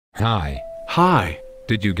Hi. Hi.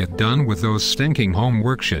 Did you get done with those stinking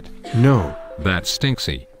homework shit? No. That's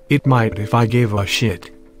stinksy. It might if I gave a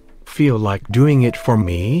shit. Feel like doing it for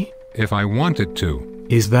me? If I wanted to.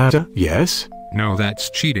 Is that a yes? No, that's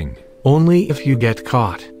cheating. Only if you get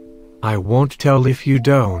caught. I won't tell if you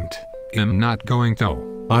don't. I'm not going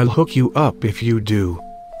to. I'll hook you up if you do.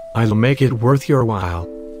 I'll make it worth your while.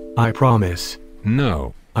 I promise.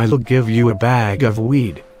 No. I'll give you a bag of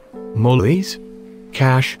weed. Mollies?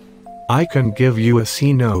 Cash? I can give you a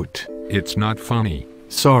C-note. It's not funny.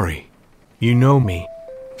 Sorry. You know me.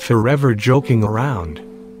 Forever joking around.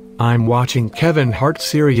 I'm watching Kevin Hart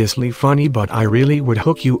Seriously Funny, but I really would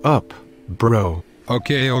hook you up, bro.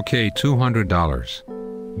 Okay,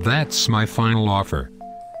 $200. That's my final offer.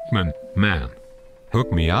 Man.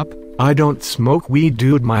 Hook me up? I don't smoke weed,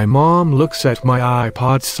 dude. My mom looks at my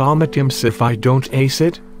iPod sometimes. If I don't ace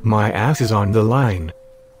it, my ass is on the line.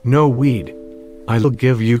 No weed. I'll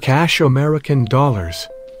give you cash American dollars.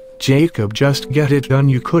 Jacob, just get it done.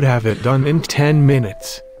 You could have it done in 10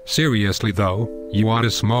 minutes. Seriously though, you ought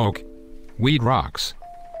to smoke. Weed rocks.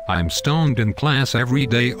 I'm stoned in class every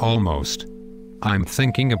day almost. I'm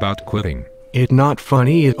thinking about quitting. It not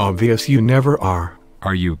funny, it's obvious you never are.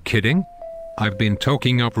 Are you kidding? I've been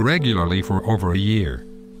toking up regularly for over a year.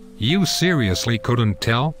 You seriously couldn't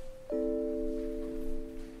tell?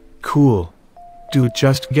 Cool. Dude,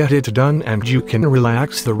 just get it done and you can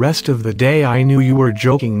relax the rest of the day. I knew you were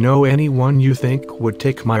joking. Know anyone you think would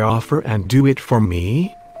take my offer and do it for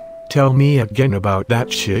me? Tell me again about that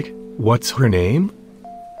chick. What's her name?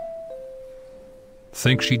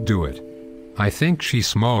 Think she'd do it. I think she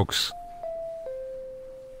smokes.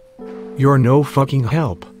 You're no fucking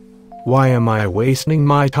help. Why am I wasting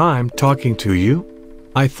my time talking to you?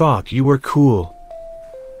 I thought you were cool.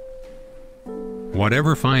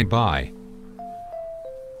 Whatever, fine, bye.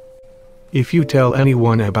 If you tell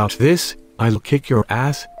anyone about this, I'll kick your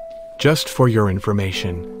ass. Just for your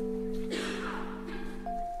information.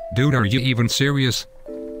 Dude, are you even serious?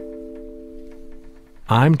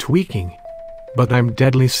 I'm tweaking. But I'm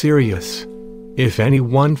deadly serious. If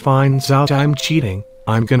anyone finds out I'm cheating,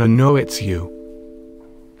 I'm gonna know it's you.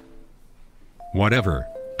 Whatever.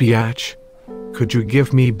 Biatch. Could you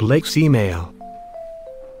give me Blake's email?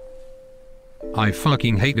 I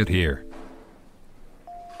fucking hate it here.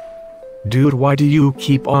 Dude, why do you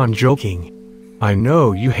keep on joking? I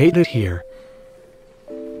know you hate it here.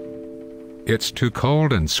 It's too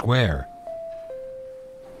cold and square.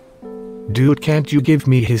 Dude, can't you give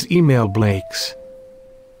me his email, Blake's?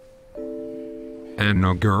 And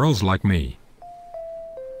no girls like me.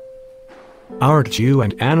 Aren't you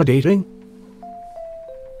and Anna dating?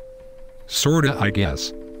 Sorta, I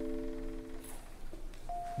guess.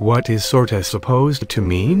 What is sorta supposed to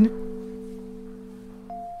mean?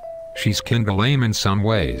 She's kinda lame in some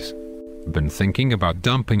ways. Been thinking about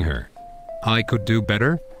dumping her. I could do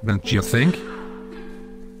better, don't you think?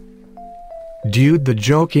 Dude, the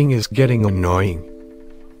joking is getting annoying.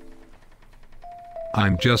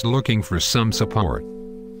 I'm just looking for some support.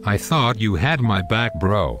 I thought you had my back,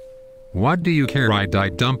 bro. What do you care I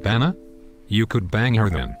dump Anna? You could bang her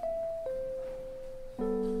then.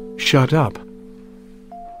 Shut up.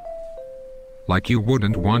 Like you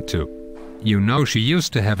wouldn't want to. You know she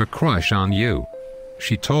used to have a crush on you.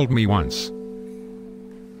 She told me once.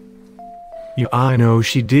 Yeah, I know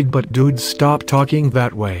she did, but dude, stop talking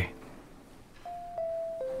that way.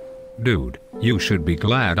 Dude, you should be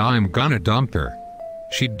glad I'm gonna dump her.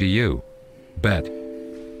 She'd do you. Bet.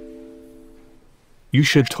 You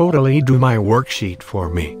should totally do my worksheet for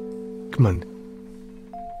me. Come on.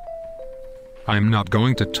 I'm not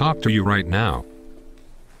going to talk to you right now.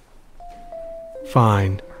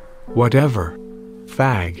 Fine. Whatever.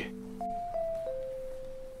 Fag.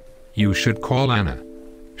 You should call Anna.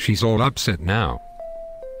 She's all upset now.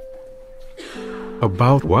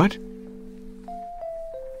 About what?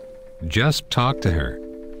 Just talk to her.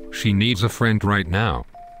 She needs a friend right now.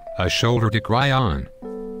 A shoulder to cry on.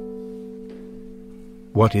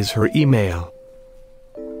 What is her email?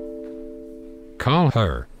 Call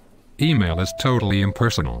her. Email is totally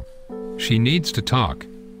impersonal. She needs to talk.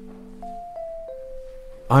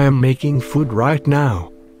 I am making food right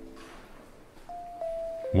now.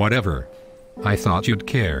 Whatever. I thought you'd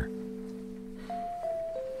care.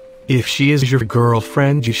 If she is your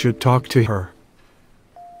girlfriend, you should talk to her.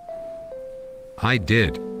 I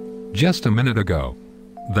did. Just a minute ago.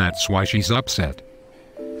 That's why she's upset.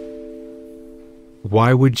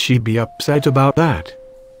 Why would she be upset about that?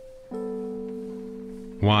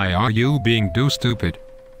 Why are you being too stupid?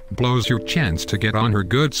 Blows your chance to get on her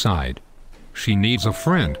good side. She needs a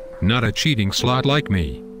friend, not a cheating slut like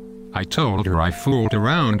me. I told her I fooled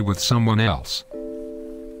around with someone else.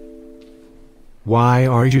 Why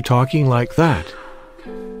are you talking like that?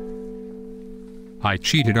 I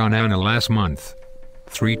cheated on Anna last month.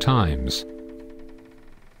 3 times.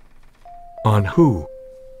 On who?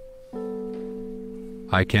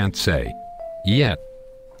 I can't say. Yet.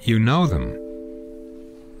 You know them.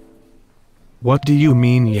 What do you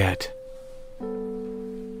mean yet?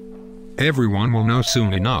 Everyone will know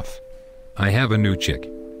soon enough. I have a new chick.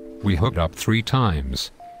 We hooked up 3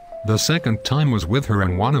 times. The second time was with her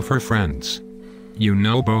and one of her friends. You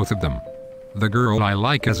know both of them. The girl I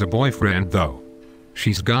like as a boyfriend though.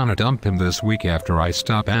 She's gonna dump him this week after I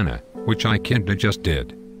stop Anna, which I kinda just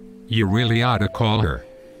did. You really ought to call her.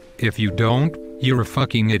 If you don't, you're a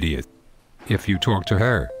fucking idiot. If you talk to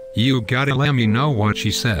her, you gotta let me know what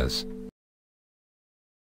she says.